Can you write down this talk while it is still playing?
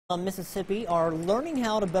Mississippi are learning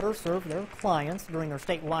how to better serve their clients during their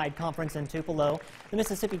statewide conference in Tupelo. The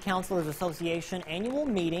Mississippi Counselors Association annual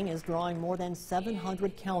meeting is drawing more than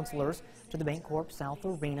 700 counselors to the Bancorp South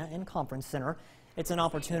Arena and Conference Center. It's an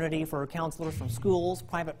opportunity for counselors from schools,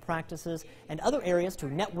 private practices, and other areas to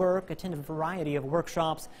network, attend a variety of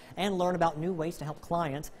workshops, and learn about new ways to help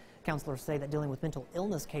clients. Counselors say that dealing with mental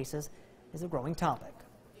illness cases is a growing topic.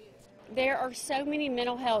 There are so many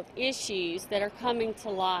mental health issues that are coming to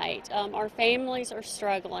light. Our families are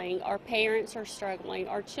struggling, our parents are struggling,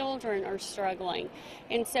 our children are struggling,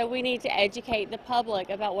 and so we need to educate the public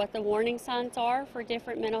about what the warning signs are for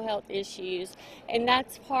different mental health issues, and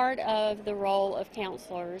that's part of the role of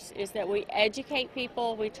counselors, is that we educate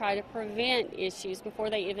people, we try to prevent issues before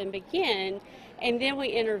they even begin, and then we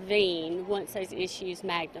intervene once those issues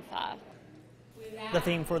magnify. The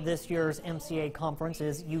theme for this year's MCA conference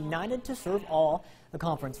is United to Serve All. The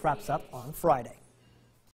conference wraps up on Friday.